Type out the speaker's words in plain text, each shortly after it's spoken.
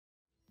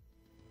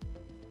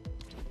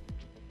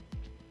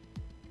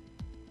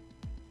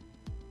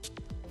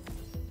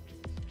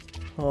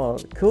Oh,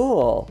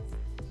 cool.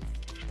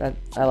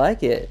 I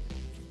like it.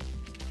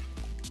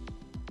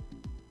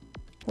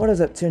 What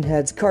is up,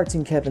 Toonheads?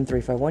 Cartoon Kevin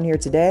 351 here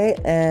today,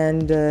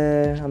 and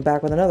I'm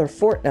back with another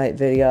Fortnite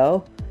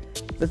video.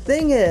 The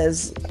thing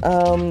is,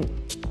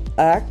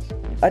 I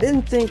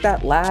didn't think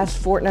that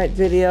last Fortnite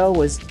video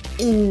was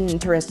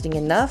interesting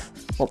enough.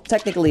 Well,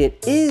 technically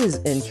it is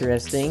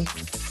interesting,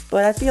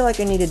 but I feel like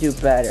I need to do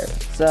better.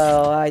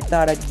 So I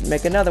thought I'd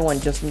make another one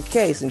just in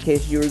case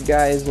you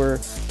guys were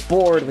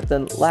bored with the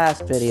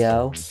last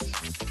video.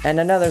 And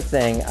another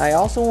thing, I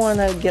also want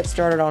to get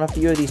started on a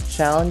few of these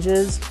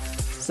challenges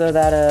so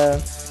that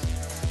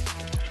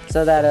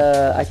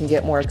I can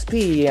get more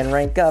XP and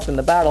rank up in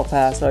the battle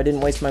pass so I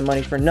didn't waste my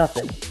money for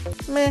nothing.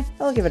 Meh,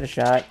 I'll give it a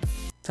shot.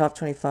 Top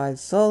 25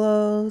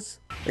 solos,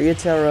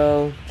 Retail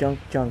Row,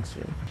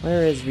 Junction.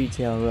 Where is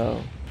Retail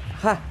Row?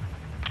 Ha!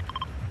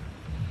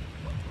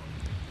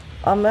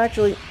 I'm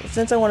actually,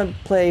 since I want to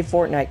play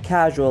Fortnite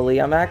casually,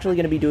 I'm actually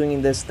going to be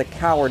doing this the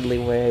cowardly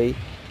way.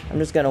 I'm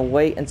just going to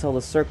wait until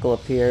the circle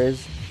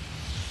appears.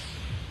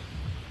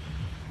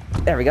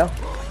 There we go.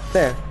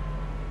 There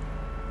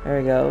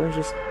we go. We're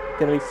just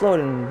going to be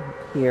floating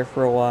here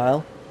for a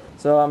while.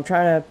 So I'm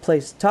trying to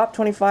place top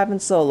 25 in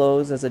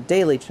solos as a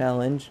daily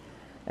challenge.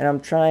 And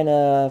I'm trying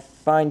to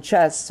find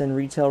chests in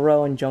Retail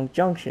Row and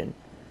Junction.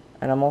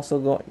 And I'm also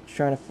going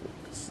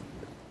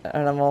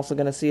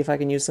to see if I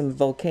can use some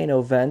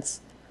volcano vents.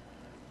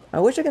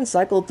 I wish I can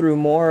cycle through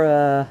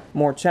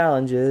more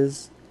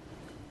challenges,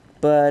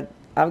 but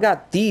I've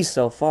got these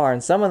so far,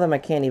 and some of them I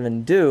can't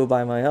even do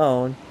by my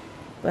own.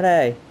 But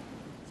hey,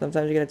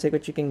 sometimes you gotta take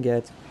what you can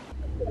get.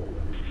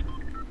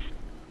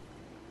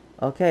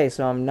 Okay,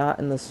 so I'm not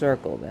in the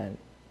circle then.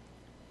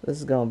 This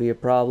is gonna be a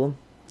problem.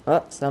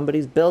 Oh,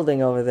 somebody's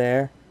building over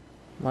there.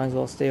 Might as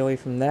well stay away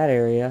from that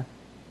area.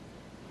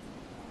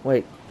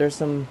 Wait, there's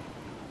some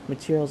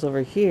materials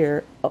over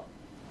here. Oh,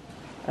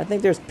 I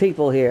think there's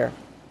people here.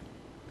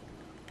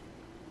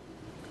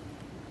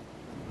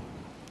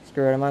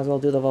 Screw it, I might as well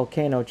do the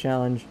volcano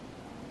challenge.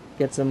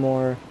 Use a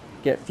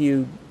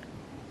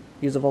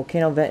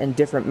volcano vent in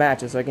different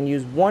matches, so I can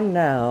use one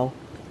now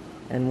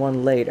and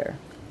one later.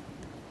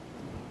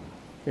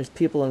 There's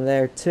people in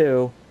there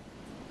too.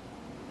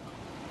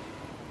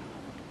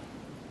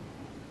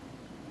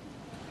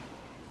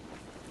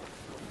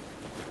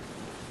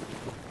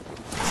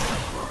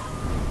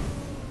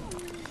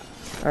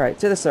 Alright,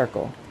 to the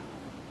circle.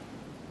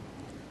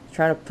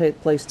 Trying to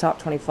place top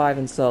 25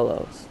 in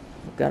solos.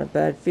 I've got a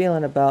bad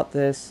feeling about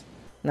this.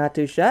 Not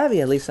too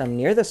shabby, at least I'm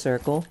near the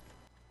circle.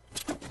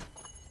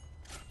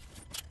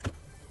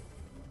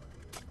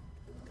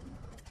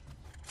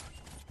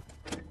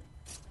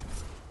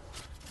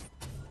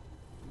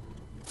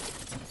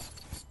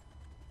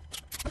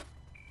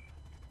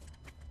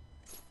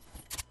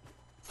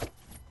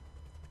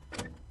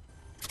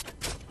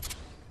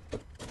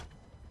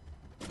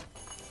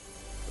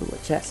 Ooh, a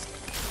chest.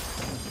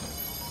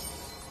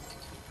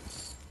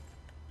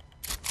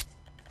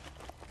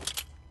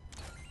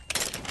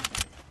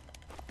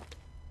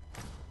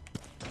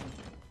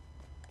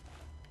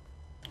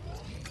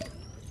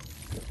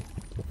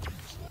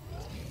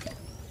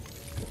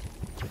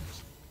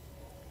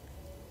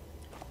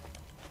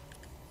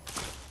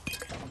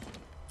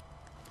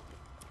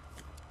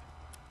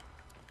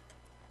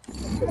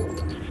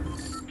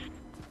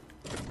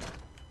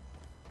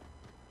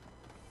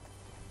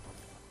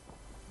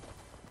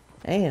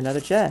 Hey, another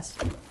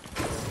chest. I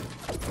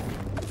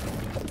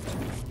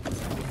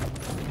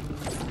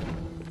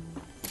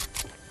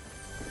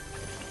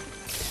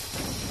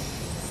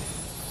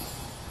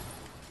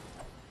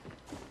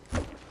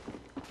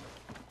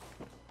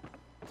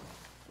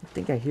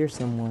think I hear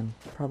someone.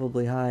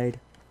 Probably hide.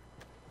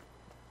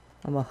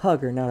 I'm a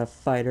hugger, not a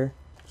fighter.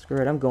 Screw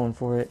it, I'm going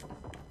for it.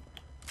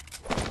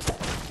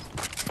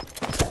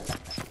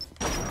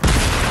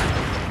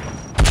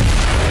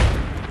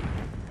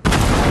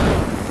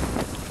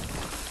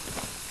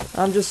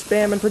 I'm just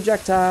spamming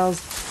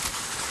projectiles.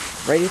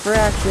 Ready for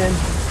action.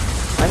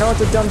 I know it's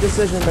a dumb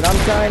decision, but I'm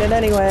trying it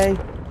anyway.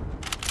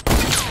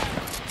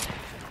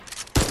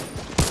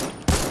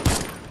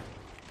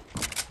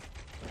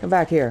 Come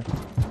back here.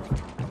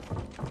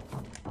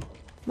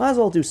 Might as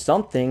well do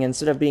something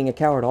instead of being a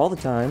coward all the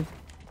time.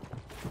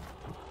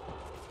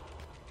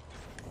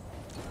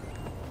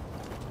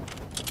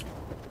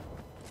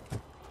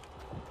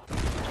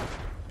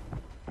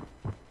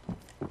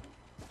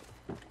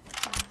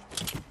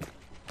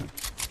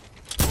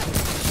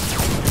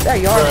 There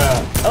you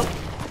are. Oh,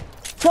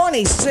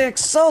 26,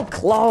 so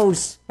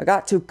close. I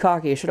got too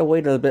cocky. I should have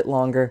waited a bit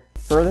longer.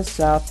 Furthest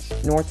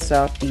south, north,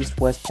 south, east,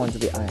 west points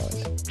of the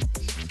island.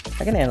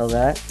 I can handle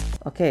that.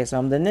 Okay, so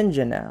I'm the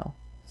ninja now.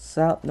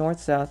 South, north,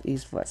 south,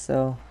 east, west.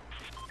 So,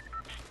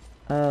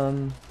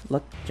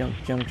 look,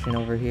 junction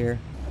over here.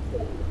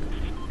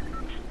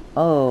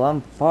 Oh,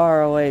 I'm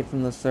far away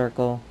from the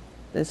circle.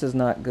 This is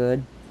not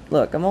good.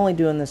 Look, I'm only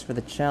doing this for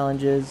the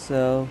challenges,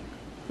 so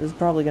this is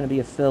probably going to be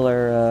a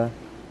filler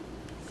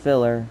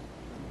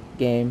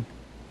game.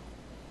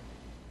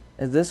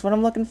 Is this what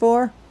I'm looking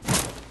for?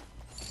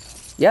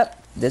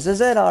 Yep. This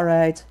is it,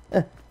 alright.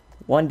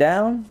 1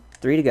 down,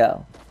 3 to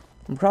go.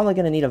 I'm probably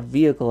gonna need a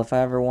vehicle if I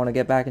ever want to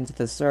get back into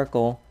the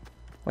circle,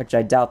 which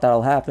I doubt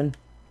that'll happen.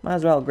 Might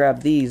as well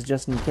grab these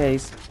just in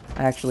case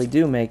I actually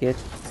do make it.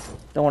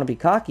 Don't want to be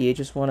cocky, I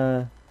just want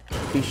to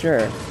be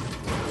sure.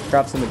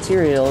 Drop some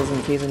materials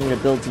in case I need to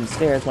build some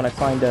stairs when I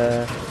find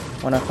a...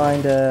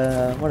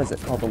 what is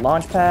it called? The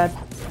launch pad?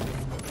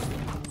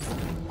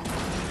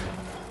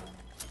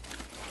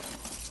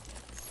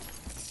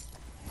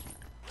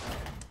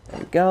 There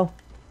we go.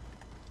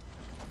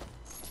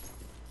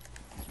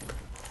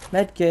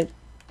 Medkit.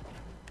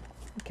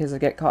 In case I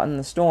get caught in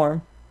the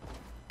storm.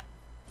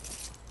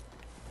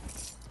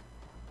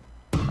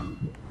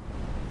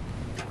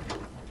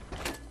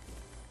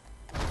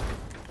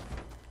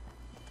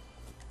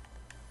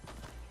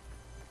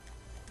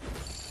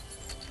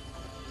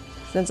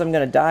 Since I'm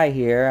gonna die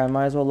here, I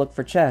might as well look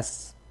for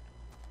chests,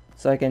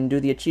 so I can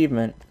do the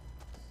achievement.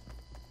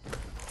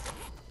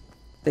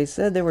 They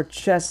said there were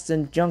chests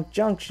in Junk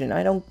Junction.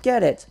 I don't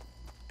get it.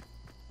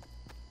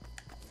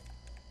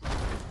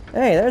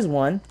 Hey, there's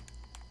one.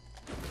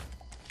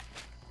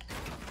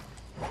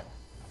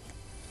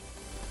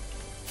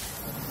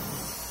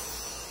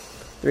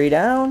 Three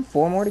down,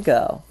 4 more to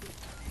go.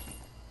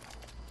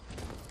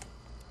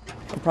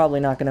 I'm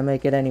probably not gonna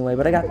make it anyway,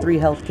 but I got 3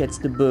 health kits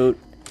to boot.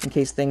 In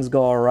case things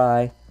go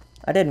awry.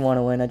 I didn't want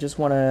to win. I just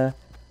want to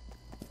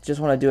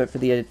do it for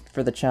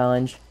the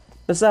challenge.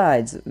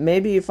 Besides,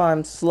 maybe if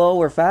I'm slow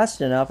or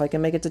fast enough, I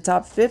can make it to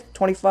top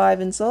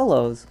 25 in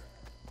solos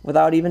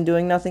without even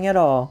doing nothing at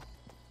all.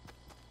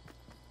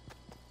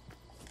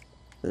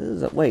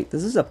 Wait,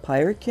 this is a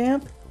pirate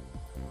camp?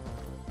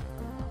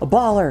 A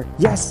baller!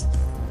 Yes!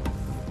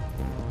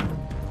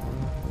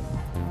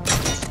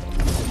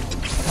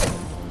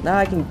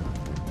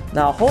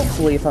 Now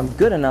hopefully if I'm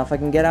good enough, I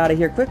can get out of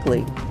here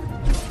quickly.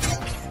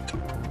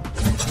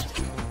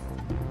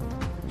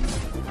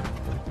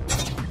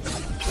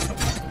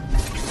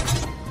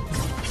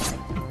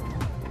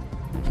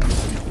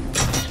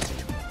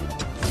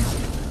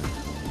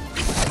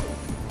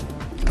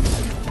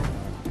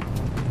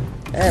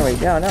 There we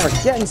go, now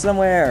we're getting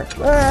somewhere!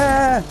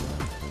 Ah!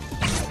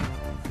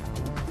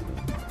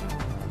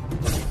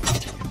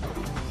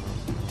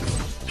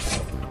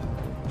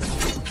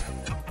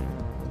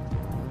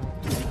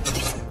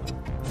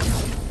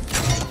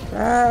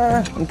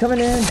 Ah, I'm coming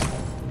in!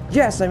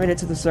 Yes, I made it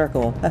to the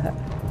circle!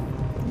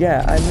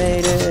 Yeah, I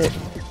made it!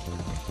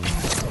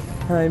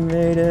 I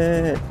made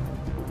it!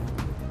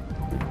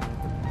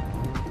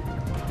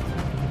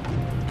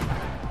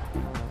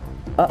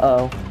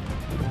 Uh-oh.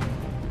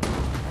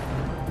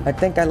 I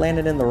think I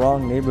landed in the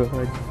wrong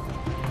neighborhood.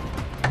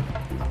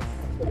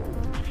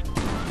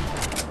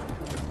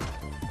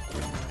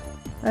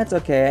 That's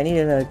okay,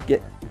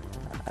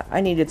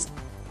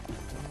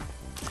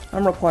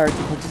 I'm required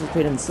to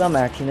participate in some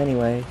action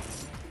anyway.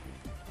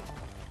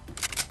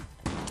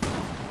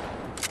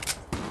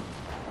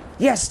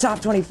 Yes,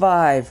 top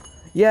 25!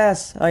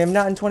 Yes, I am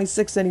not in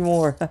 26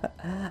 anymore.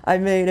 I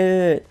made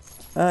it!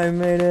 I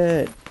made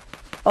it!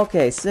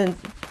 Okay,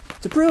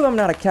 to prove I'm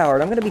not a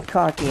coward, I'm gonna be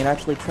cocky and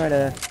actually try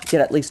to get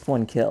at least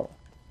 1 kill.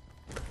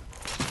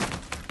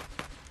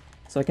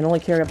 So I can only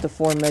carry up to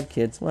 4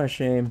 medkits. What a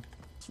shame.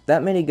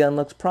 That minigun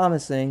looks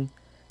promising,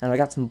 and I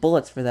got some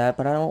bullets for that,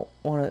 but I don't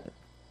want to...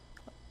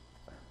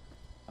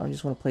 I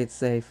just want to play it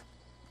safe.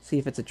 See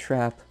if it's a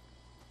trap.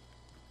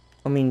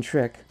 I mean,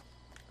 trick.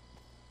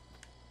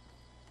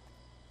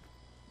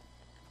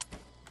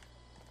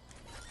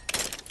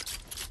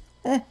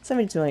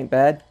 72 ain't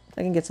bad.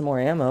 I can get some more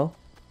ammo.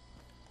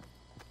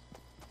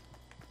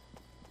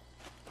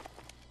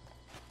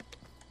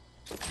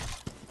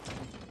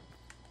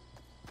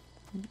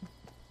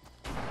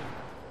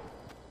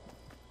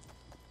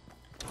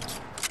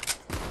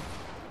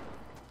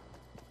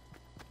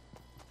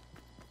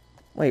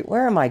 Wait,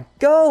 where am I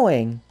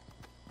going?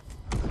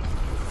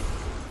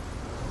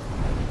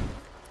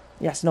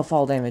 Yes, no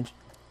fall damage.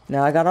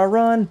 Now I gotta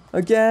run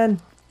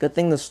again. Good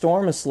thing the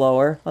storm is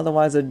slower,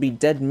 otherwise it'd be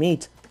dead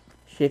meat.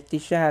 Shifty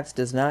Shafts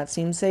does not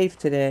seem safe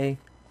today.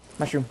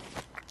 Mushroom.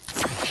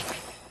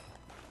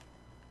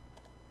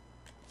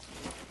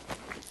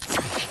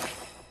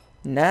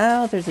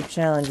 Now there's a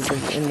challenge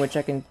in which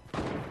I can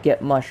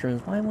get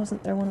mushrooms. Why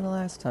wasn't there one the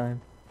last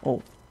time?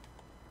 Oh.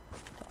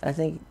 I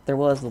think there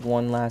was the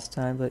one last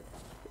time, but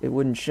it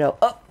wouldn't show.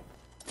 Oh!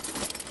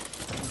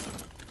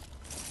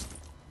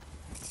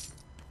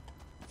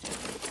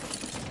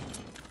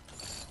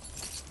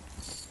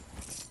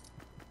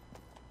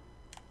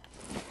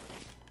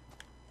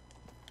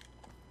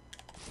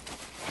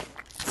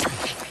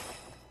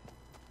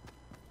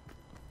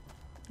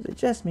 Is it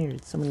just me or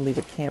did someone leave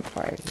a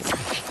campfire here?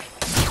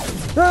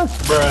 Ah!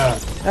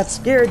 Bruh. That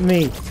scared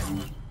me!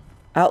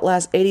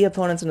 Outlast 80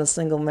 opponents in a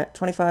single match,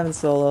 25 in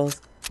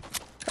solos.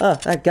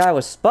 That guy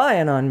was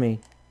spying on me.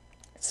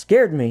 It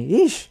scared me.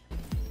 Eesh.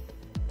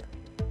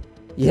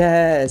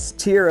 Yes,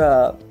 tear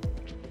up.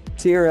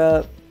 Tear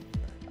up.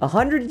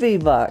 100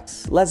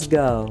 V-Bucks. Let's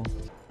go.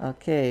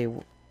 Okay,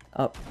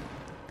 up.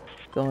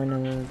 Going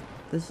to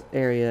this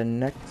area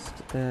next.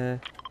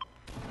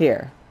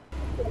 Here.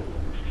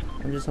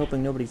 I'm just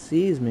hoping nobody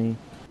sees me.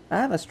 I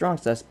have a strong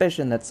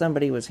suspicion that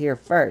somebody was here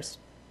first.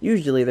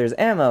 Usually there's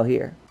ammo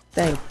here.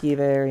 Thank you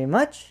very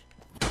much.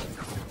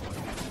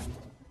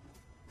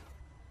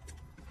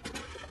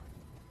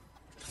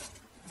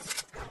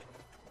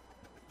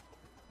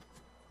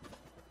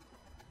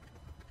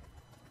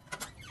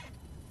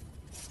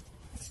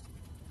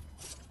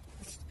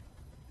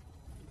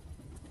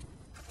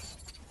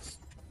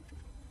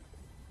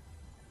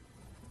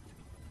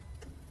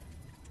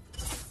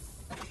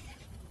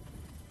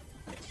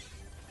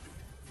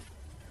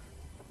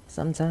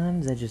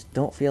 Sometimes I just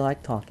don't feel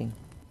like talking.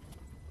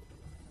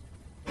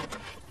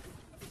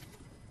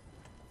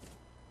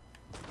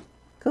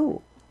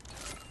 Cool.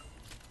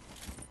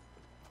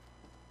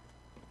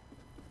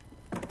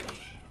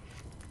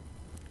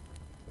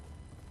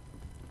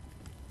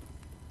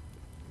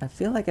 I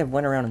feel like I've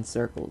went around in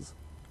circles.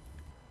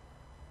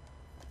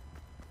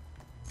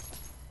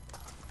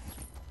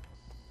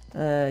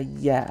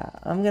 Yeah,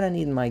 I'm gonna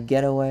need my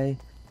getaway.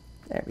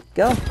 There we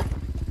go.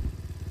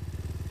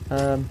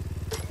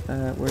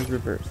 Where's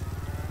reverse?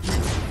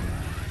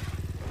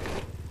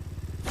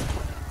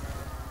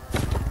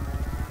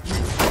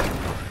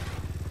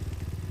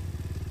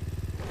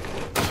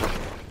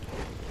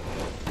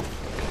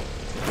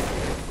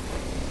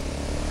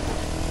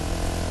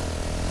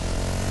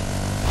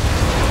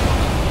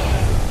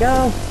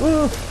 Go!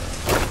 Woo!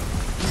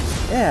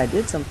 Yeah, I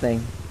did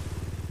something.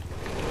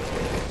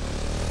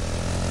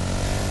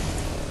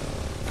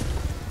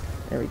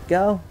 There we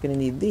go. Gonna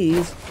need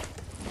these.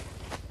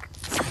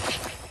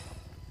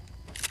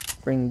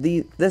 Bring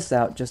this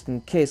out just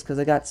in case, because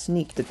I got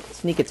sneak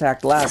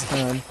attacked last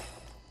time.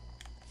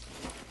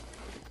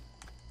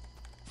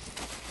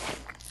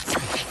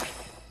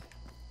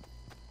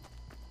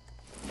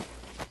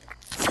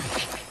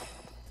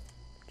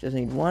 Just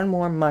need one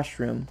more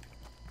mushroom.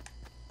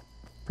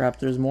 Perhaps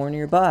there's more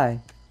nearby.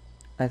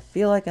 I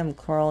feel like I'm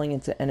crawling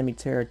into enemy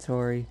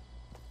territory.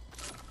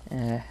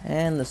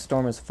 And the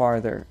storm is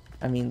farther.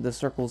 I mean, the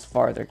circle's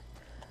farther.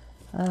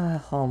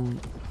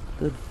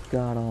 Good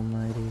God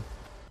Almighty.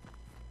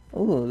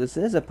 Ooh, this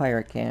is a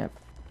pirate camp.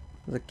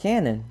 There's a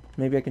cannon.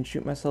 Maybe I can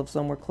shoot myself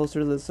somewhere closer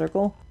to the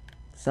circle?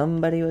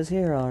 Somebody was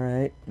here,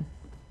 alright.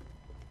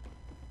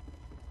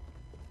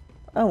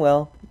 Oh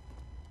well.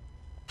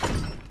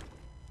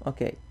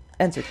 Okay,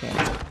 enter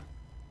cannon.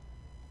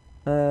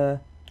 Fire!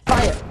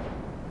 I'm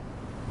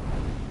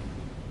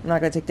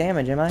not gonna take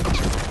damage, am I?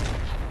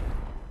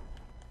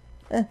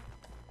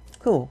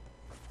 Cool.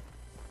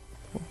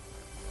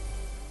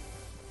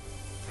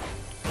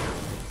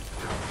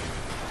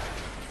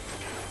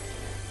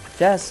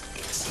 Chest.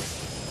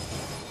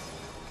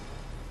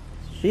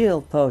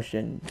 Shield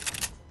potion.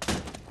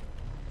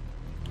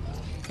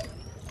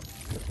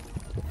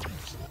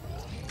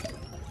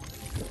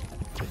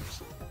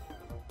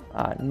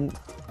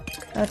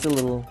 That's a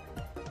little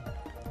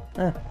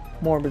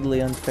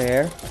morbidly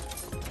unfair.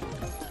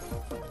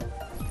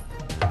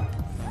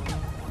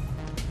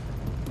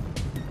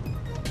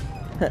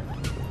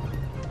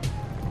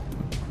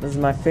 This is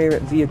my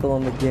favorite vehicle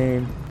in the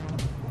game.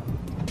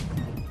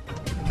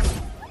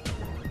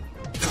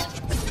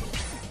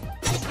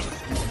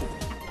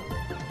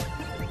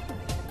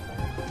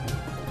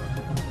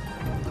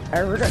 I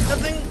regret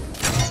nothing.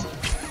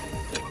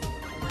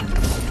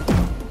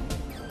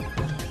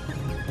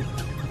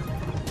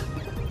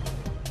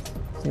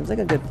 Seems like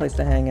a good place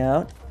to hang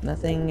out.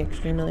 Nothing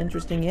extremely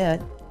interesting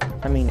yet.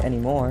 I mean,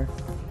 anymore.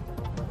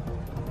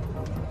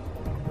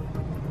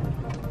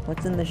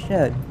 What's in the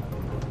shed?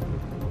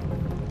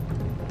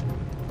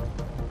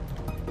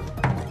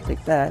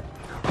 Take that.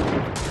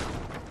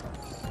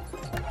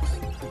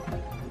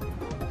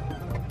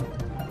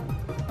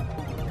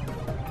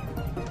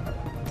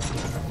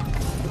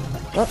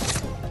 Oh.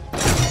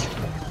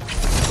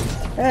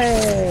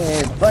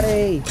 Hey,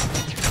 buddy!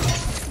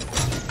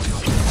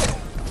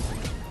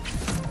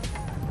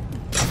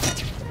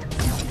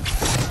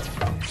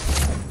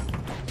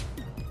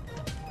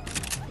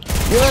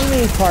 You and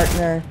me,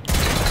 partner.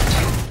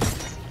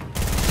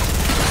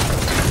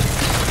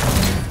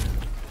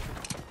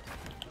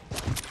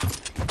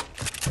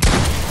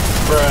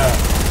 Bruh.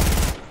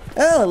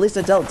 Well, at least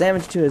I dealt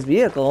damage to his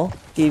vehicle.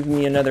 Gave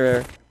me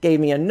another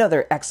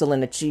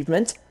excellent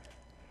achievement.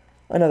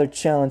 Another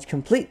challenge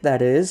complete,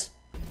 that is.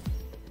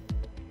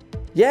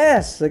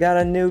 Yes, I got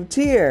a new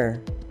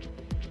tier.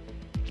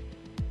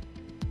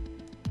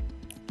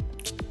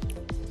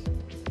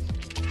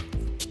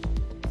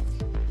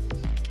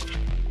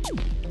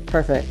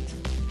 Perfect.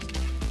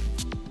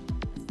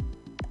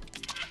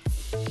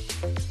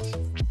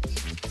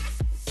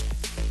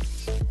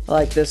 I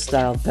like this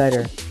style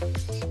better.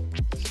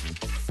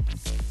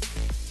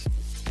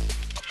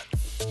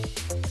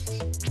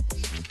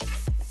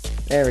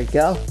 There we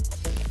go.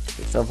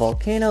 It's a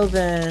volcano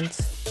vent,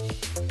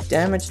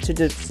 damage to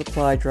the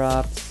supply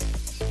drops,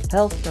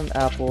 health from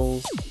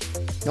apples,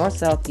 north,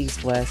 south,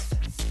 east, west,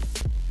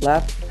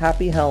 left,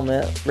 happy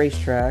helmet,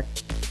 racetrack,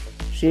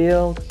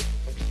 shield.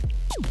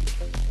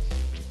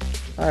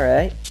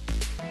 Alright,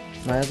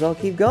 might as well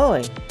keep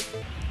going.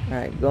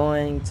 Alright,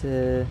 going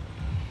to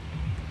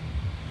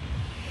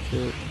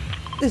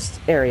this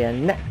area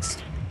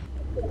next.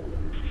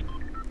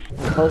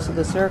 I'm close to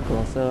the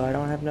circle, so I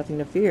don't have nothing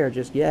to fear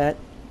just yet.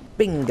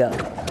 Bingo!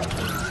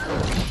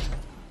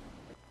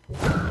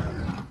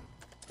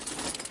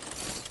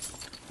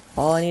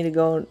 All I need to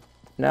go...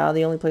 Now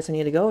the only place I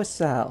need to go is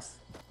south.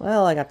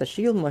 Well, I got the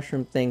shield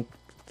mushroom thing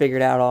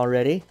figured out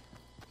already.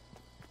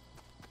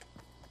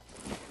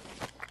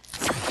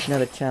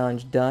 Another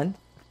challenge done.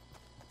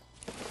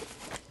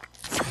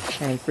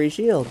 And free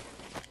shield.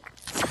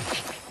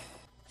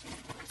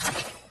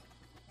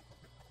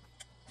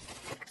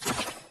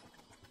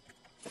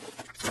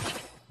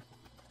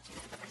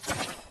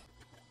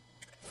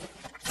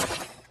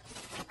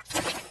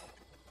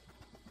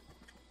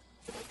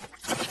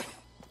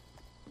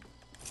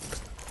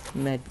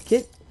 Med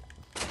kit.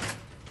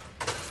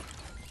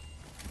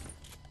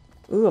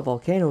 Ooh, a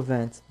volcano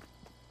vent.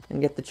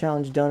 And get the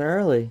challenge done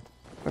early.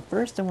 But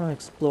first I want to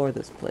explore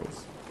this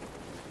place.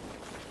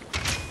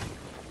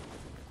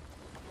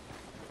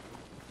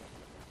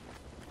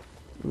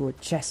 Ooh, a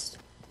chest.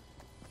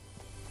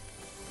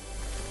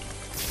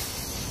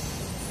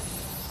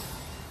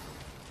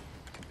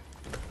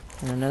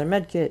 And another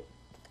med kit.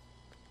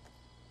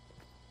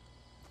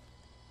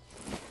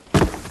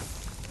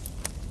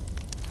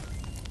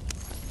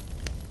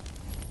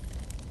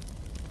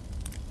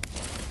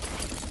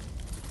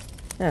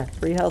 Yeah,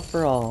 free health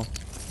for all.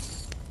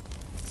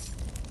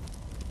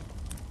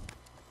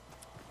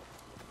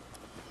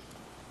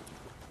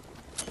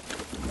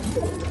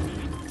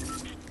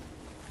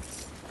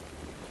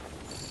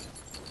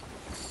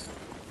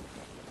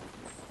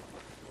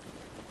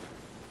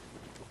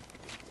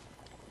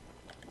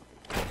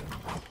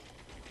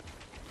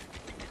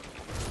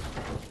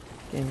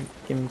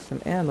 Give me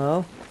some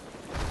ammo.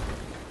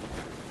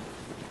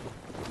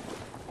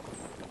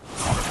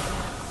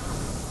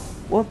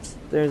 Whoops,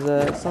 there's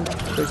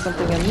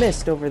something I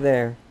missed over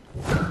there.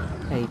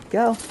 There you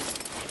go.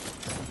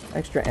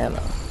 Extra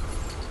ammo.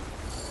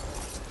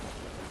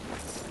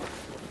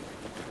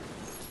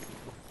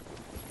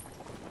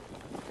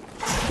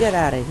 Get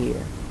out of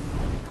here.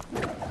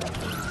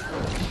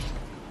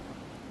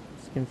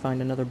 Just gonna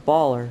find another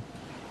baller.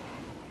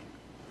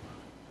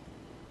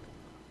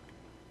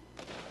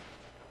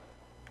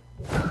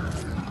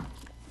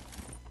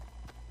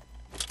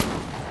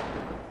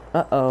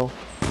 Uh-oh.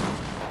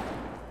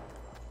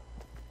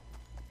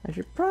 I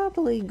should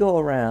probably go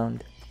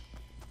around.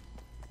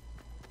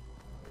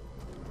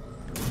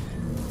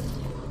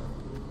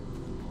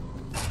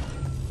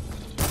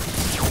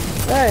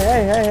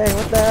 Hey,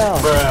 what the hell?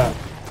 Bruh.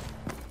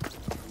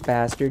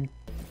 Bastard.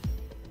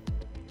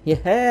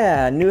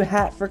 Yeah, new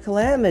hat for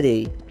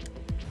Calamity.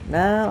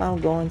 Now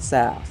I'm going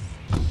south.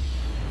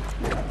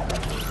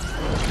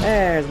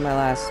 There's my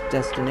last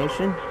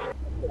destination.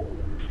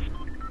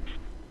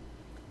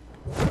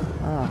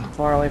 Oh, I'm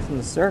far away from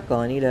the circle.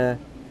 I need to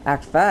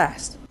act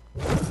fast.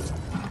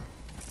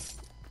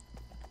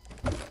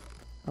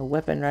 A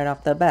weapon right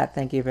off the bat,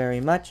 thank you very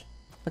much.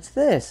 What's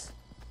this?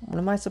 What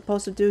am I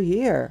supposed to do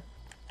here?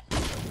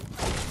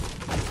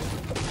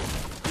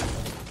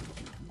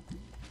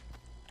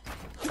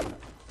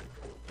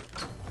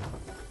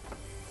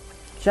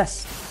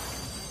 Chest.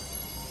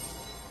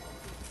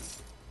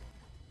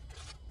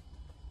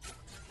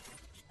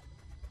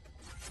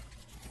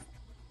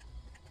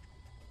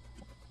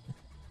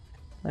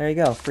 There you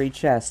go, free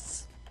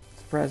chests.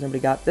 Surprised nobody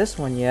got this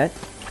one yet.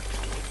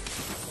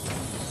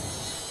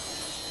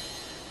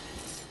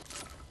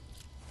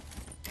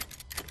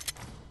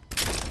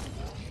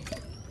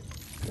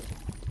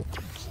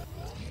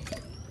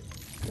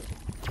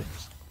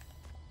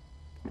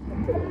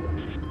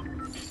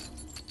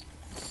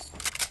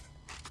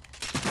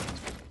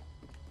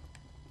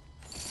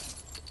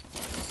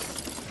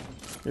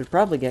 Should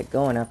probably get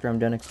going after I'm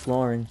done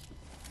exploring.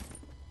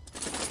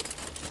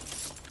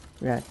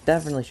 Yeah,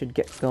 definitely should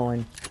get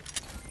going.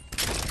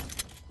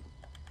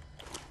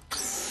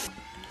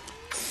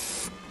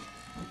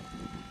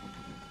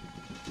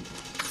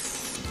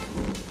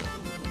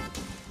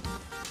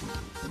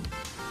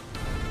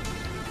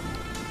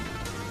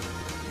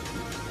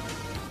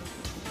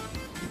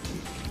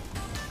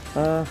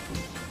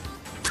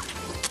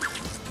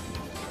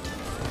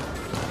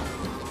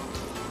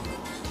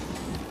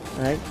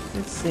 Right,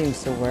 it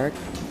seems to work.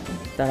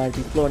 Thought I'd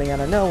be floating out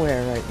of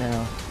nowhere right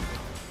now.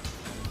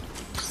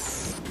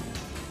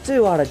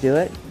 Two ought to do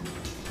it.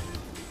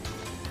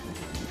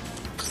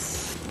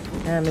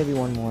 And maybe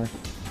one more.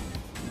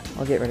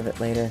 I'll get rid of it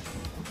later.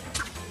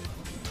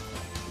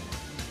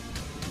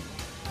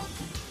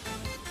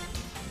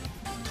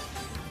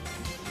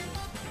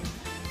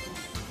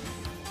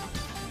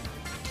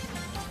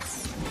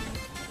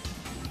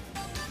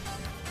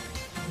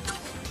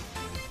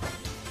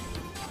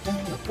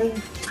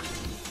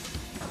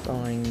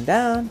 Going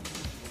down.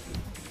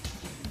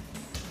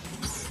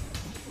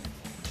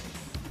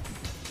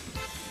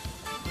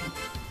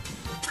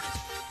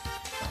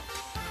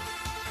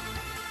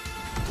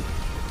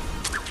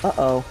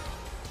 Uh-oh.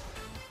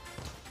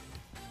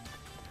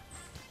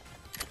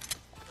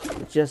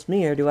 just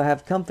me, or do I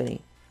have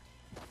company?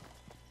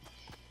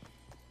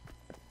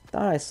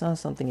 Thought I saw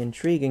something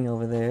intriguing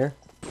over there.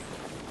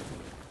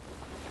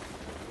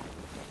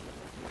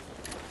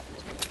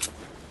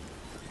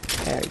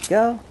 There we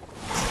go.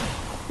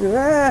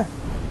 Ah!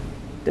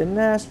 Didn't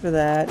ask for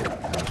that.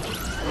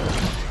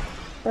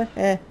 But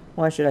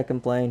why should I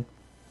complain?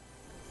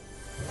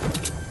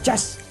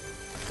 Yes!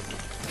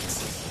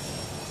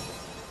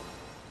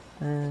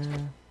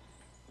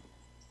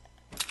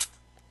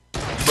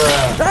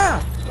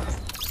 Ah!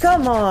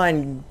 Come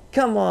on!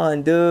 Come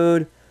on,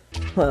 dude!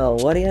 Well,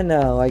 what do you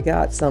know? I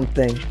got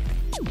something.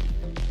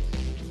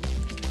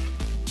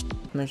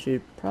 I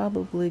should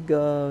probably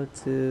go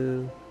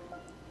to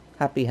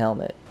Happy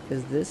Helmet.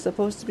 Is this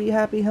supposed to be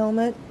Happy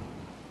Helmet?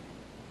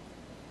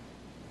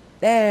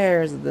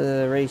 There's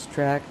the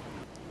racetrack.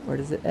 Where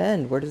does it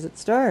end? Where does it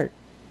start?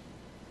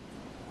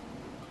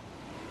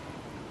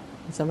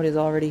 Somebody's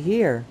already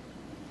here.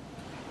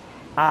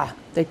 Ah,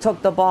 they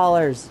took the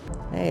ballers.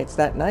 Hey, it's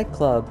that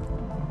nightclub.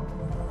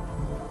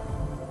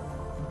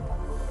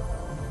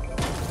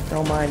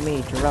 Don't mind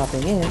me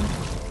dropping in.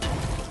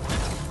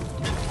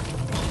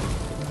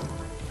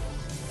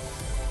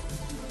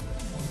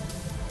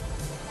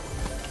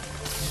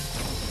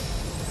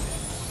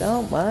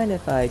 Don't mind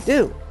if I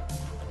do.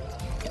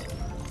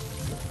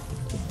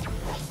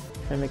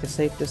 Try to make a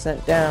safe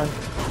descent down.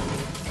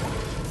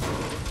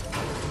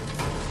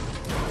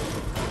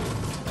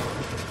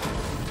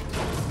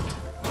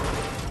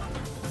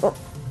 Oh.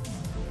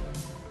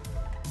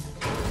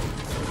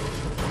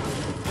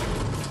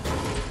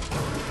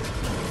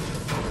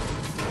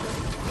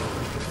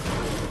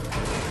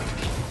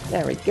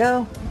 There we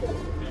go.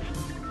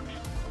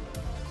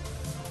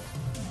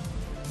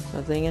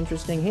 Nothing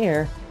interesting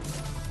here.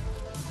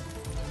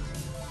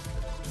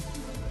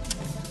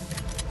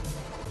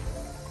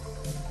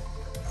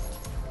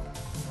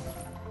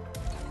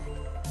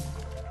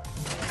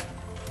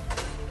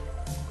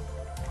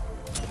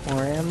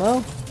 More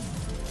ammo.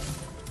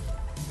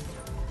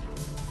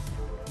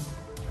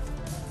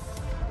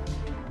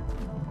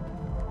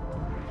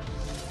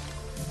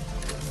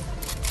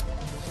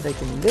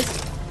 Taking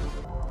this.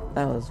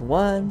 That was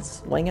one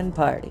swinging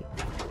party.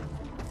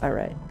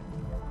 Alright.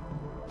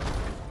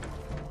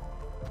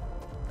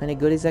 Any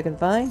goodies I can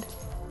find?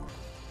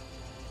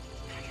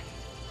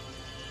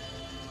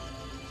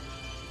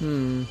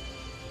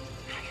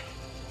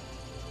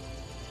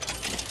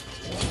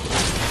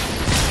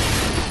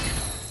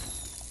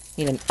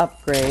 Need an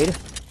upgrade.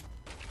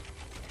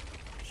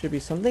 Should be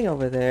something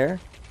over there.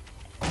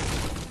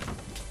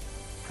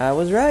 I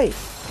was right.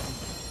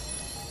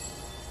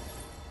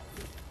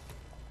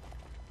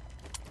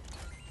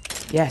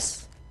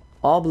 Yes.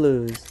 All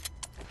blues.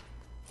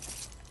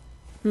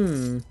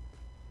 Feel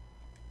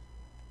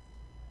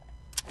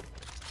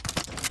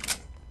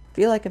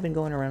like I've been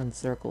going around in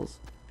circles.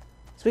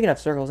 Speaking of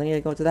circles, I need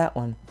to go to that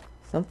one.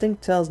 Something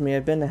tells me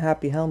I've been to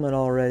Happy Helmet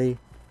already.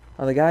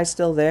 Are the guys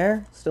still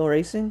there? Still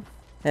racing?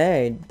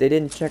 Hey, they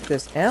didn't check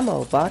this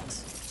ammo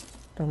box.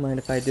 Don't mind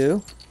if I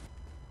do.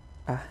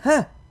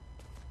 Aha!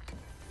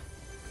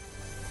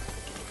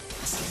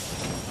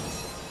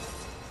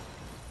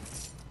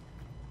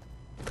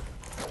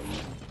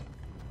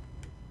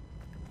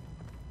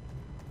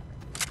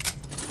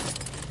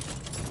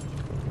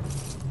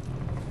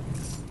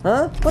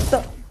 Huh? What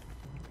the?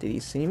 Did he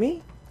see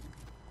me?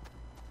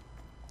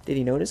 Did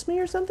he notice me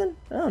or something?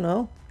 I don't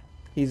know.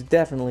 He's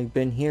definitely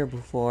been here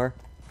before.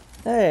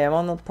 Hey, I'm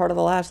on the part of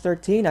the last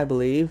 13, I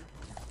believe.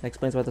 That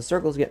explains why the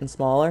circle's getting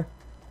smaller.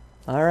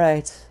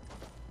 Alright.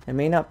 I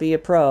may not be a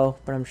pro,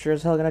 but I'm sure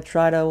as hell gonna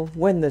try to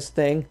win this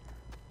thing.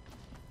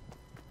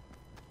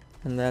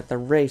 And at the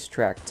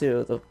racetrack,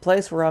 too. The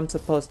place where I'm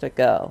supposed to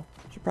go.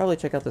 Should probably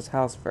check out this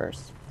house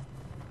first.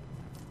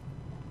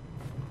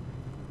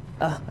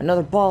 Ah,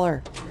 another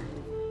baller!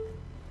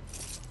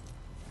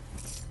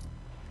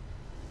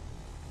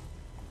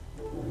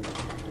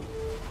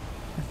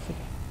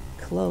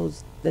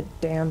 Close the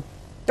damn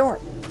door!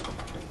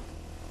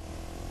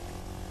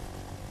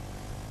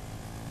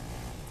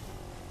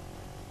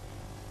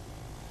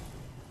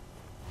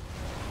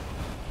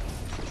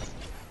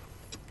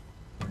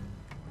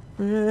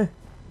 It's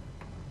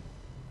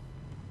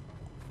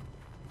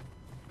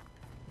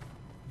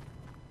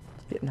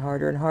getting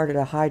harder and harder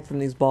to hide from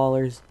these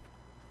ballers.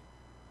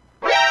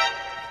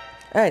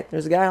 Hey,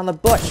 there's a guy on the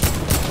bush!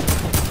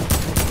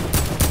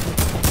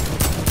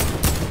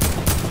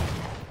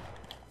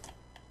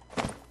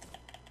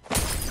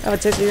 Have a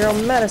taste of your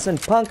own medicine,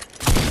 punk!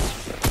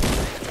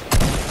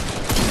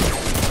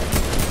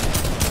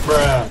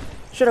 Bruh.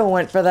 Should've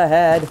went for the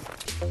head.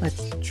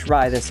 Let's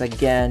try this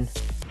again.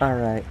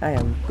 Alright, I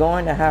am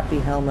going to Happy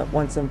Helmet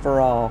once and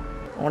for all.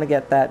 I wanna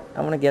get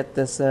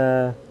this,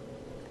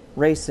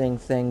 racing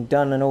thing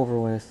done and over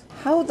with.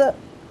 How the...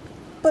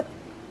 But,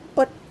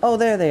 oh,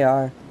 there they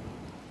are.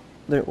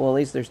 Well, at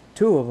least there's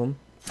two of them.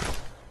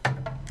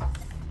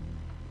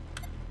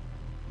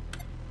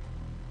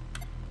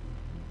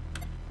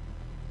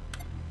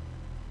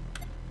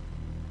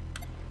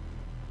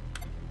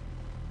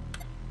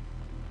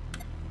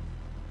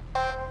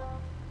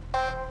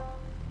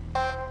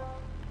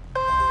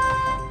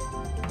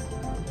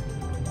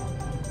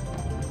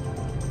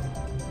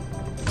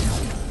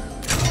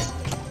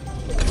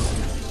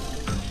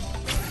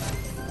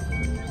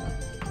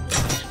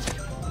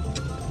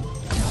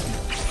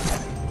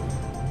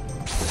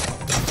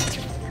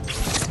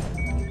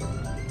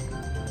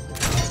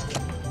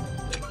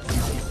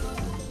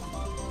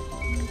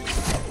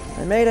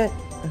 made it.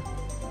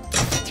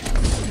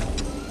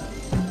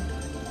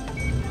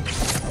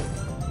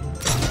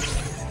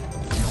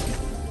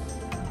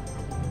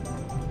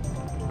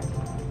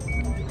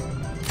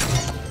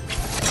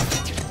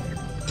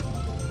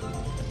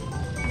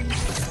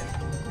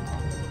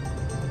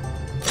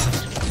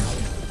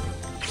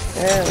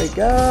 There we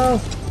go.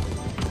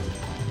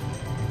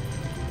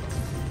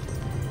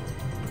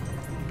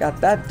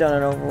 Got that done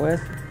and over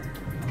with.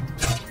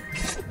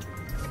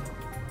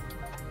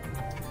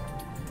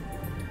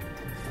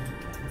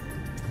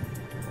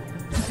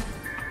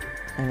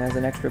 And as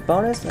an extra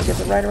bonus, I get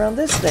to ride around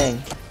this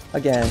thing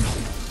again.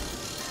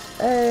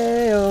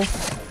 Ayo.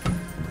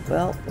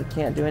 Well, we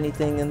can't do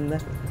anything in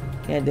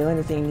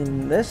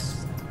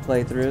this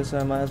playthrough, so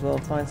I might as well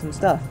find some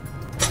stuff.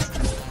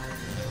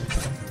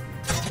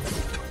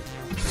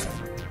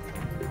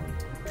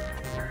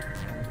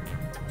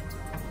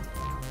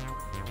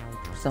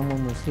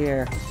 Someone was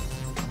here.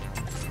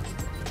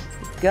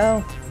 Let's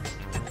go.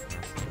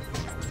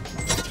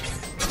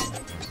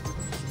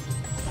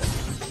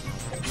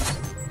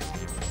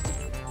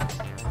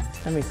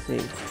 Let me see.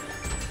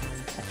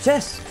 A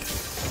chest!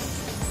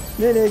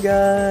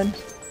 Minigun!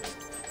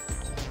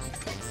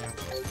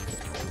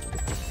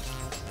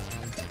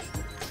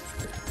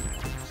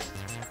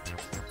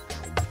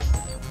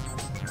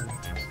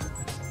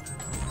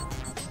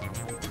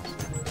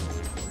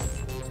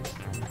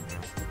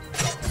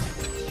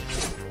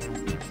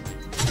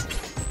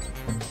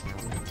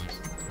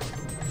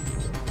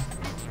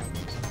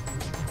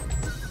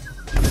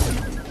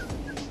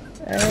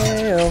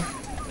 Ayo.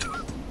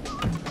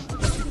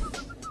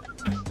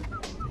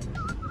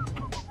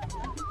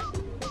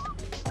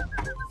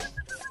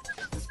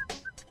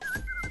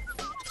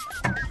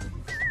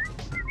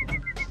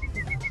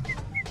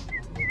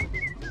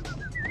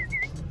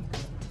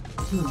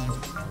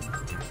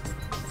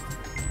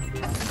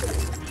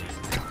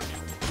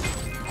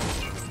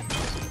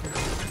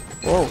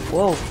 Whoa,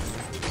 whoa.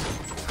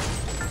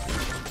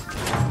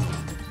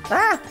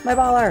 Ah! My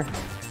baller!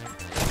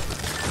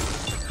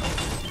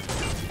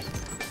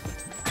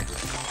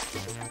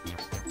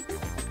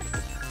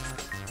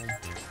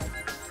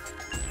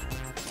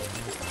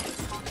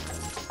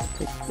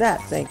 Take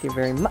that, thank you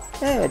very much.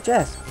 Hey, a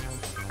chest!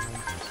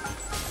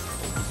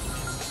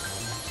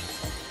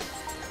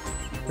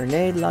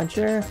 Grenade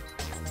launcher.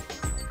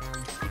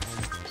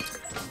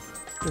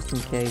 Just in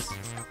case.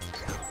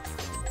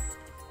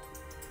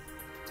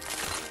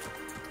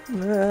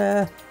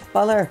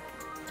 Baller!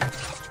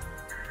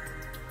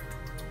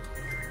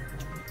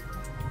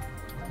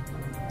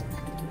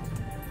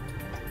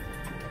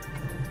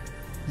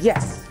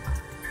 Yes!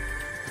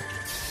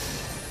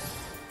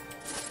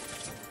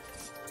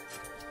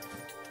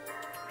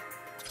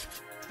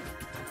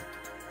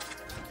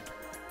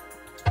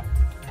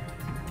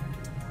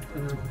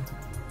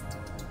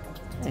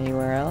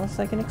 Anywhere else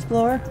I can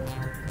explore?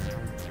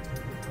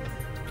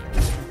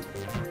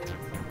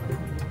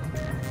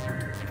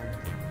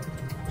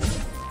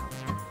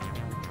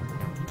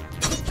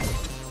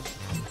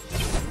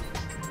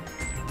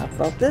 How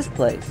about this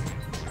place?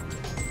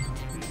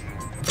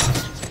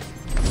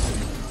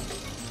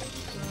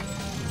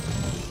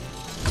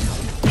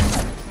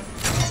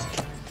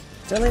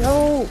 Selling,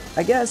 oh,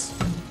 I guess.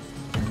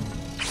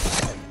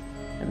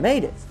 I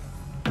made it.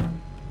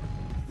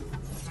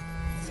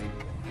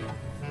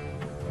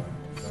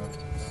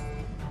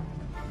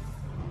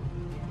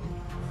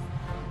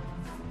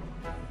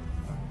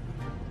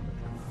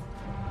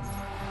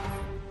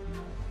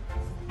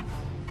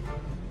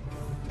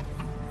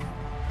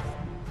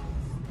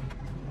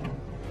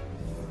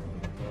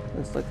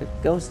 Looks like a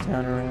ghost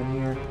town around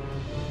here.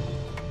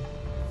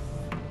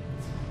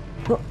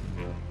 Huh.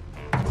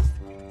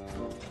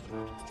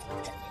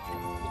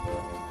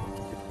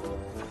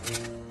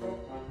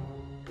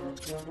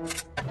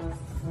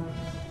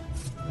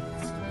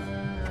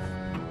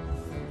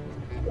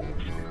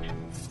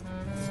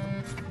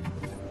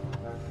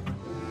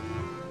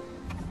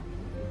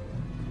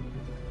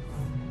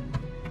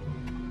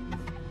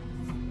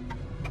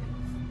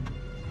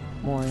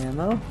 More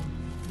ammo.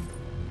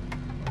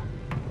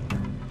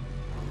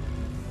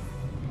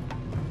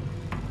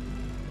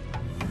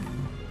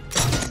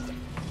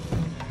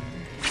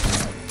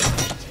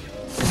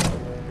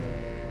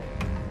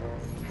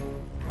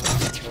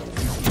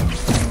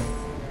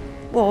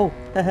 Whoa!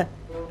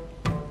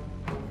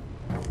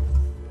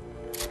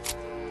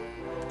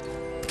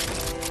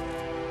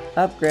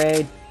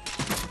 Upgrade.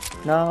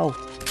 No.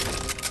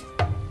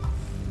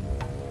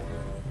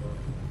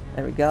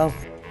 There we go.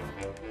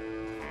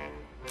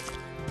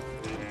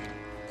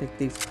 Take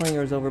these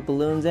clingers over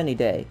balloons any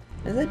day.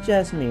 Is it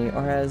just me,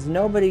 or has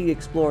nobody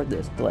explored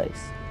this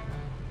place?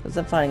 Because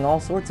I'm finding all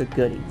sorts of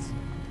goodies.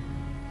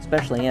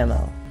 Especially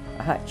ammo.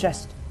 A hot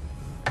chest.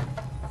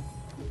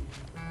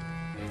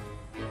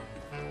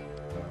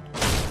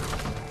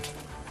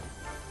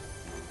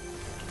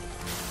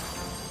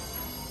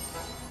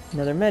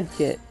 Another med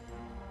kit.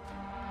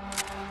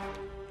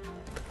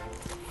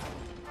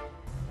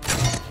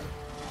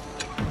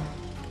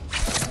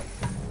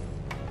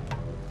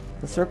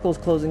 The circle's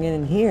closing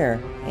in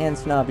here, and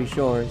Snobby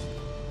Shores.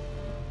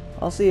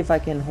 I'll see if I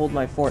can hold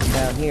my fort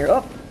down here.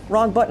 Oh!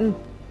 Wrong button!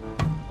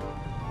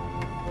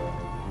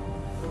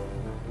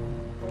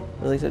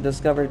 At least I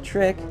discovered a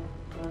trick.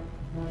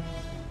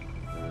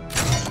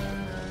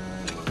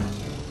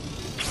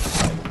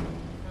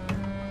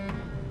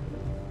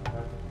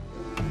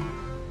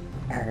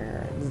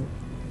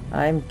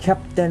 I'm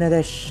captain of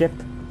this ship.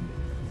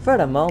 For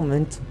the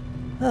moment.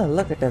 Oh,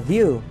 look at the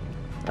view.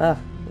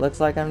 Looks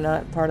like I'm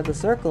not part of the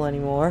circle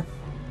anymore.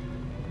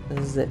 This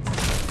is it.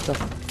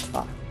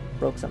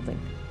 Broke something.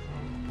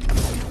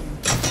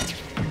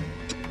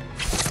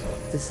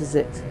 This is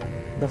it.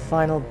 The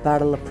final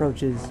battle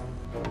approaches.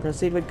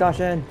 Proceed with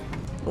caution.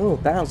 Ooh,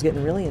 battle's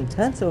getting really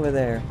intense over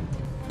there.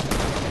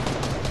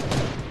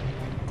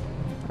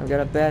 I've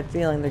got a bad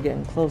feeling they're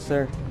getting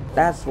closer.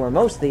 That's where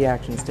most of the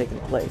action's taking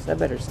place. I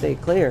better stay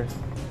clear.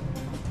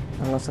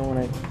 Unless I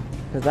want to...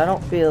 because I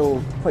don't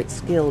feel quite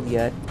skilled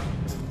yet.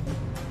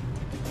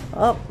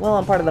 Oh, well,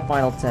 I'm part of the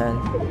final 10.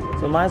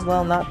 So might as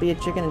well not be a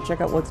chicken and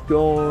check out what's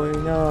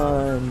going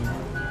on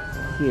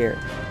here.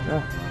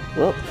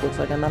 Well, looks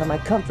like I'm out of my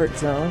comfort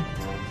zone.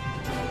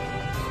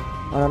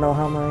 I don't know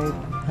how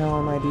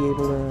I might be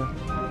able to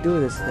do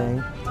this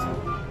thing.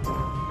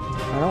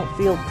 I don't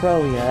feel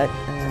pro yet,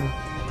 and...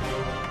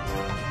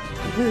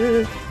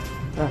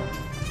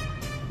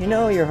 you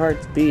know your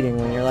heart's beating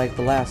when you're like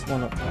the last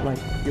one, like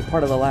you're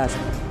part of the last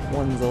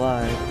ones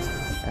alive.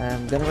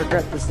 I'm gonna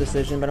regret this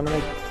decision, but I'm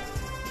gonna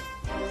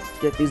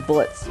get these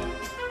bullets.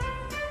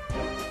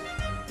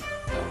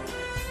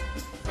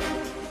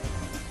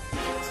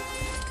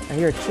 I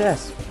hear a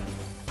chest.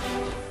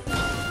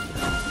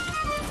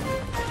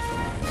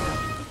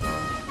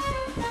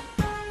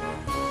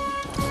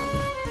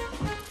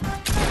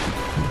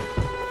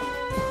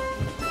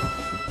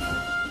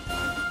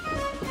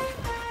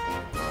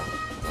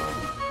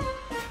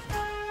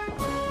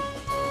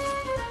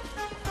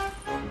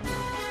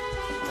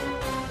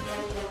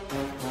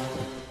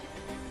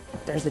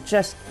 There's the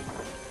chest.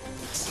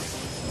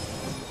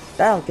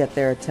 That'll get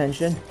their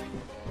attention.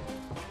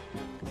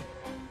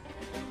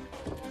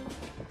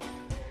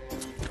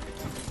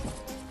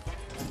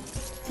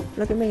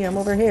 Look at me, I'm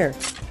over here.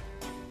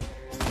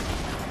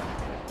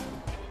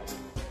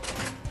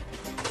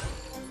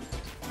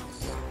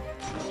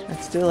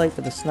 It's too late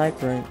for the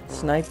sniping.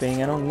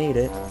 I don't need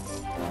it,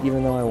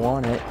 even though I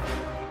want it.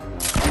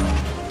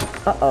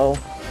 Uh-oh.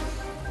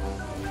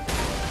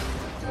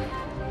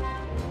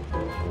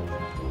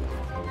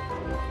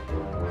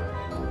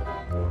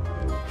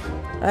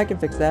 I can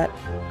fix that.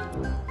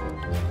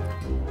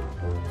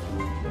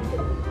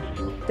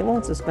 They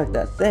won't suspect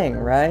that thing,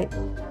 right?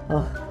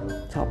 Oh,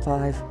 top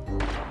 5.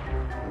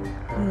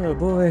 Oh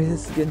boy,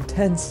 this is getting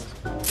tense.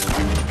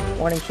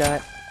 Warning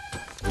shot.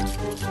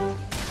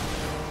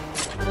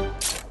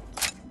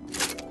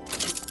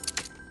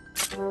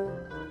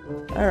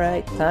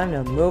 Alright, time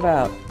to move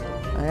out.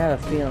 I have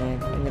a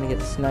feeling I'm gonna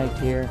get sniped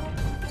here.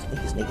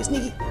 Sneaky, sneaky,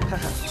 sneaky!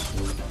 Haha.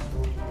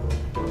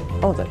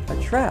 Oh, a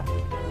trap.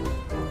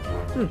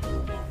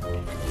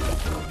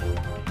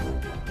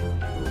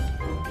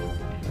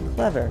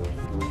 Clever.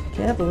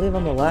 Can't believe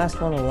I'm the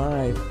last one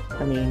alive.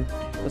 I mean,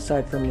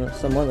 aside from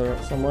someone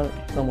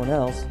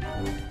else.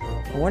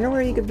 I wonder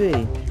where he could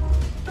be.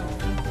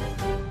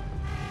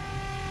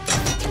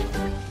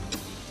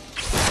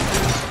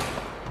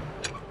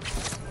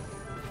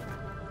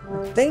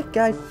 I think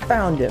I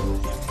found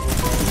him.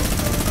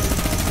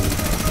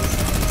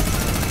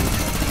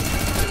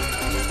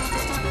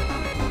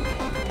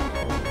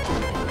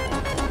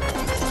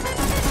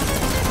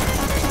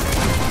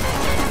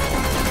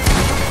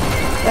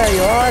 There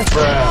you are.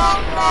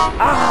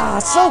 Ah,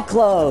 so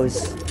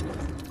close.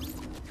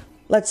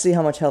 Let's see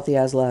how much health he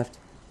has left.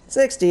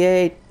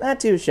 68. Not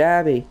too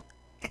shabby.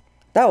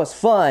 That was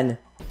fun.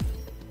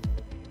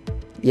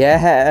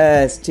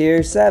 Yes,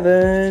 tier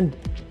 7.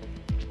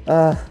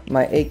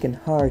 My aching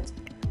heart.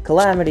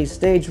 Calamity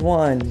stage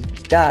 1.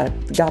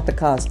 Got the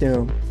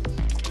costume.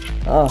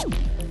 My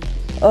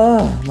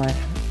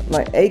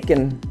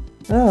aching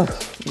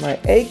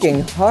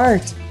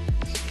heart.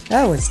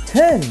 That was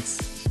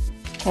tense.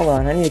 Hold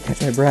on, I need to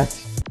catch my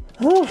breath.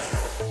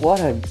 What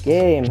a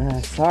game.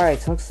 Sorry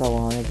it took so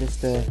long. I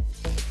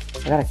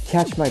gotta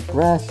catch my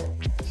breath.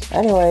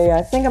 Anyway,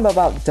 I think I'm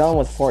about done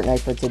with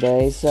Fortnite for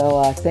today.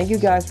 So thank you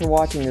guys for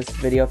watching this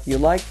video. If you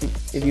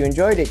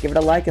enjoyed it, give it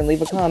a like and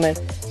leave a comment.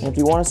 And if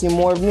you want to see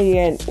more of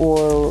me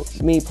or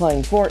me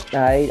playing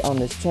Fortnite on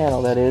this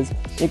channel, that is,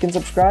 you can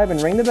subscribe and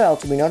ring the bell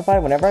to be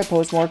notified whenever I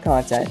post more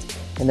content.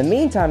 In the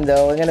meantime,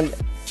 though,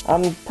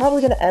 I'm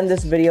probably going to end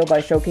this video by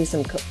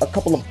showcasing a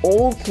couple of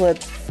old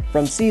clips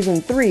from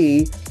Season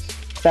 3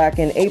 back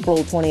in April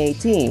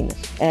 2018.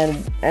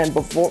 And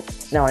before...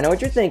 Now, I know what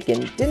you're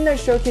thinking. Didn't I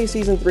showcase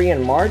Season 3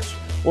 in March?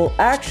 Well,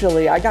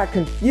 actually, I got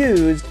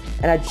confused,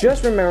 and I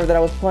just remembered that I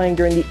was playing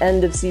during the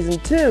end of Season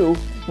 2,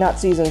 not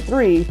Season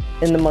 3,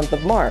 in the month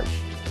of March.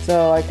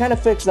 So I kind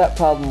of fixed that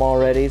problem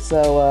already.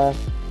 So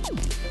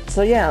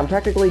yeah, I'm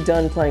practically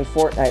done playing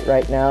Fortnite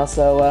right now.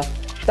 So,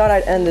 thought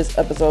I'd end this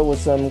episode with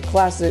some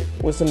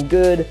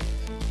good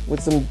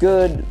with some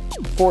good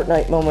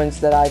Fortnite moments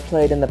that I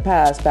played in the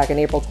past back in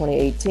April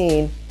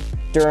 2018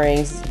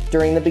 during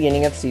the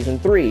beginning of Season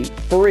 3.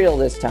 For real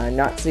this time,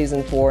 not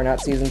Season 4,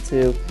 not Season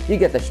 2. You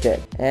get the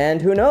shtick.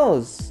 And who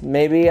knows?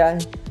 Maybe I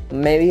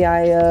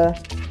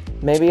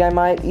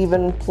might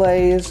even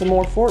play some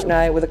more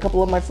Fortnite with a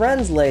couple of my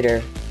friends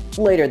later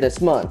this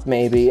month,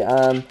 maybe.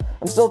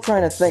 I'm still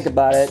trying to think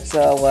about it,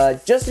 so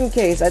just in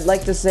case, I'd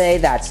like to say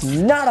that's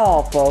not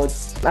all,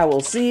 folks. I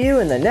will see you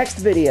in the next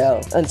video.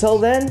 Until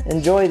then,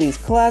 enjoy these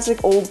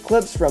classic old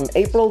clips from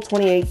April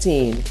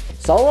 2018.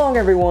 So long,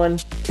 everyone.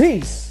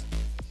 Peace.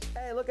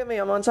 Hey, look at me.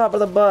 I'm on top of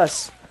the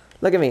bus.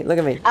 Look at me. Look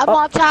at me. I'm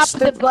on top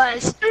of the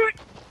bus.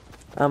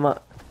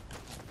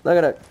 Look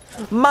at it.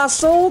 My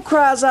soul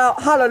cries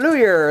out,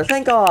 hallelujah.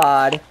 Thank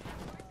God.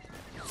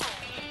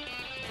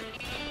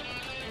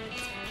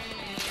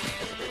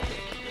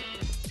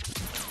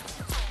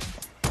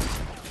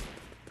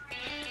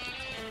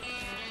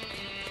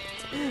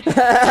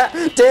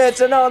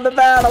 Dancing on the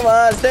battle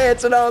bus,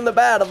 dancing on the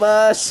battle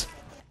bus.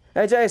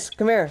 Hey, Jace,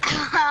 come here.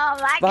 Oh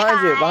my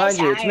Behind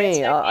you, it's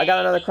me. I got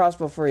another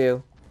crossbow for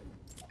you.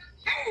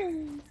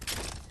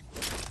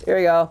 Here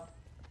you go.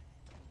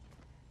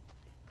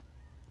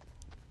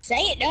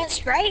 Say it, don't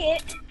spray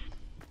it.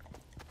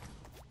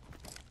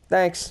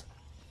 Thanks.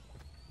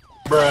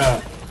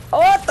 Bruh. Oh,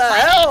 what the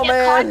hell,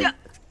 man?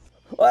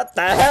 What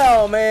the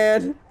hell,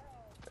 man?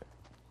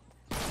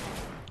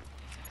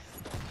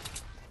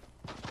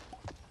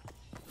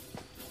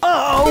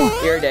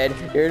 Oh! You're dead.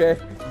 You're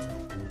dead.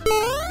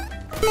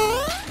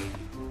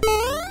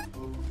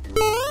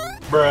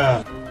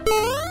 Bruh.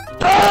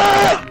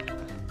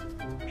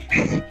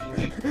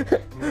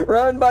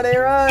 Run, buddy,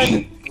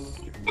 run!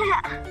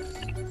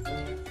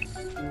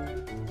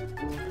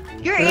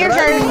 Your ears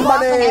are just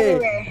walking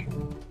everywhere.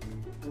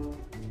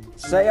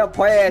 Say your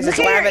prayers, it's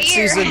rabbit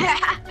season.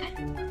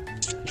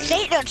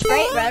 Say it, don't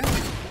spray it, run.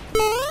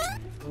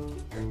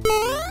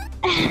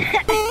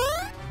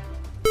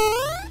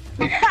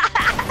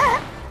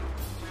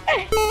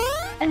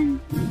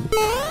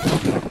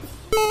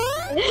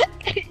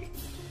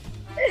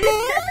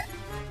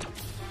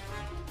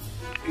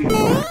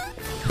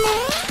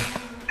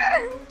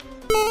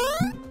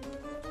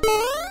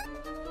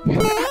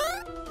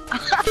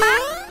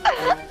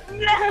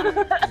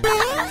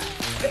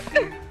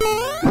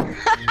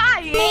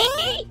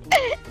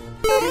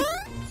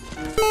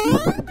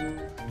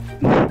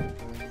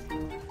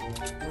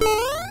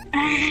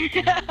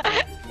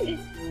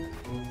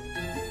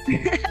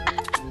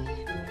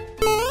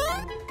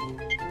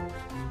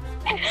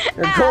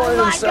 You're going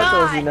in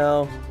circles, you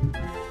know.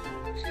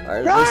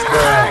 Run!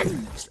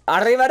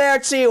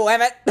 Arrivederci,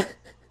 Webbit!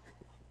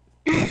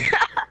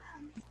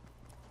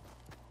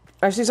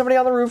 I see somebody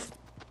on the roof.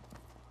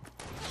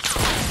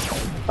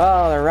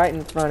 Oh, they're right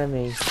in front of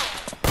me.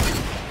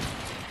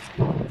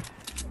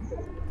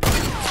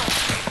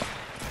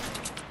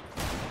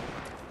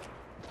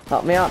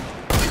 Help me out.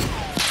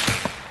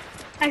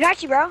 I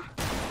got you, bro.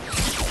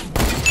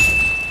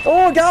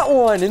 Oh, I got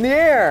one in the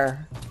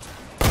air.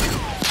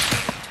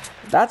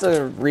 That's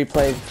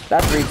replay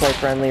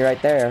friendly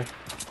right there.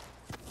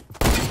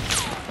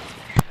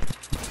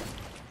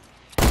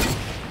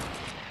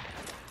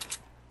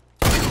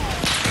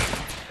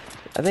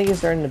 I think he's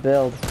starting to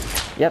build.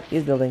 Yep,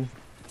 he's building.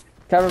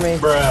 Cover me.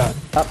 Bruh.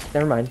 Oh,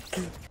 never mind.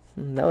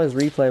 That was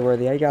replay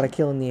worthy. I got a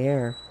kill in the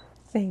air.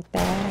 Think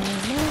that.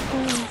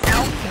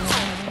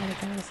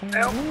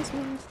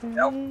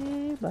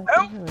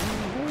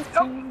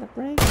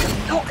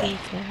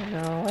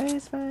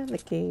 Always find the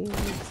keys.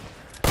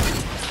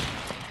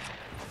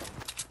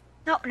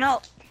 No,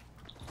 no.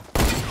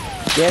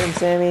 Get him,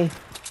 Sammy.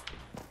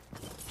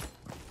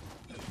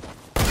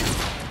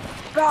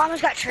 Bro, I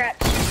almost got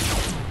trapped.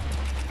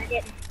 I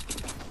didn't.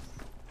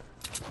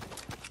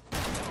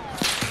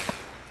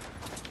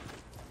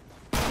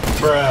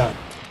 Bruh.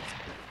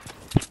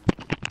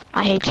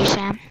 I hate you,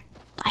 Sam.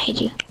 I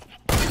hate you.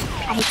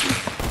 I hate you.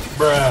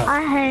 Bruh.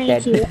 I hate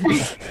Dead. you.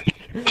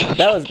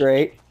 That was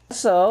great.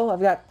 So, I've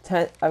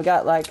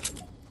got like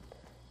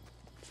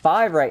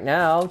 5 right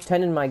now,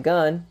 10 in my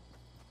gun.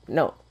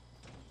 No.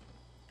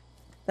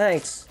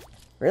 Thanks.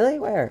 Really?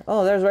 Where?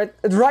 Oh,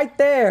 it's right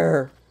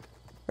there!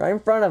 Right in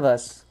front of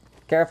us.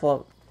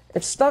 Careful.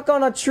 It's stuck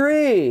on a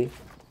tree!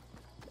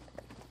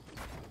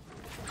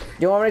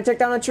 You want me to take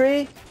down a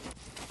tree?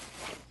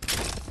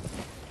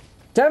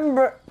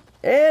 Timber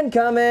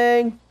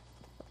incoming!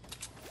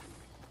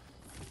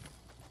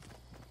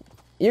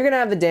 You're gonna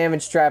have the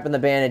damage trap and the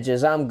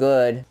bandages. I'm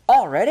good.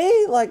 Already?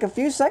 Like a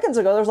few seconds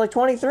ago, there was like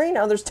 23.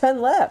 Now there's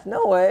 10 left.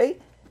 No way.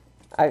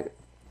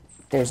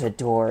 There's a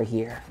door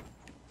here.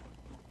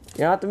 You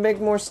don't have to make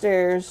more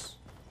stairs.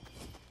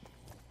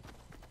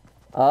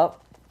 Oh,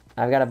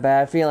 I've got a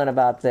bad feeling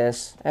about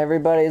this.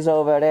 Everybody's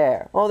over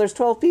there. Oh, there's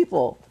 12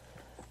 people.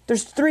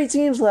 There's 3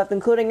 teams left,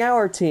 including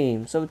our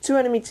team. So 2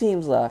 enemy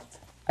teams left,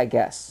 I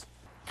guess.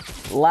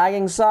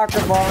 Lagging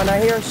soccer ball, and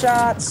I hear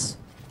shots.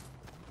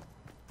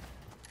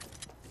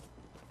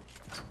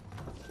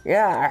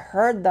 Yeah, I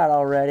heard that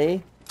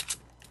already.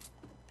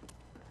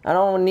 I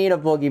don't need a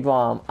boogie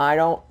bomb. I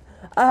don't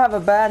I have a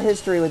bad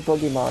history with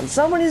Boogeyman.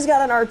 Somebody's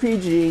got an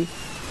RPG.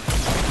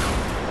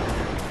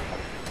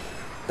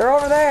 They're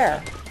over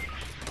there.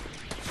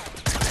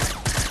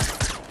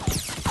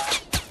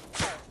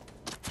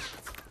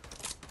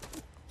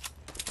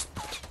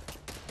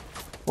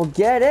 Well,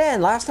 get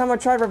in. Last time I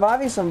tried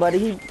reviving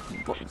somebody,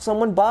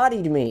 someone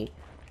bodied me.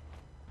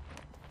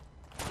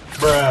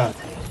 Bruh.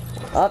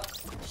 Oh,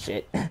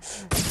 shit.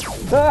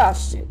 Ah,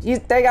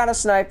 shit. They got a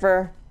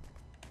sniper.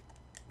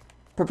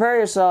 Prepare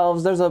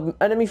yourselves. There's an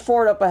enemy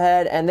fort up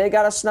ahead, and they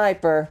got a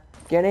sniper.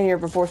 Get in here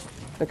before...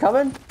 They're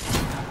coming?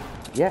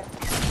 Yeah.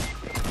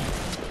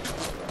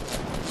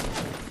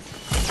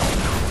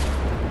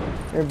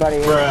 Everybody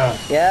in.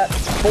 Bruh. Yep.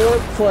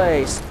 Fourth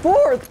place.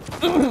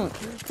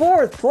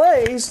 Fourth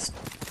place?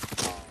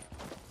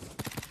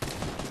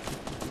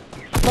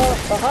 Oh,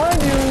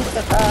 behind you.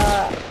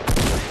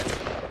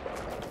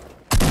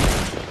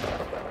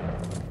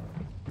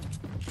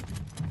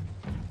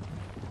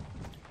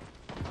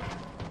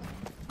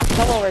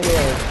 Come over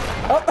here.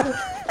 Oh.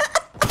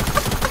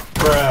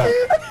 Bruh.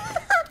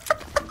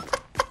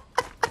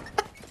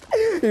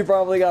 He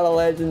probably got a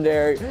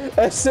legendary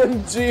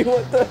SMG.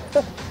 What the?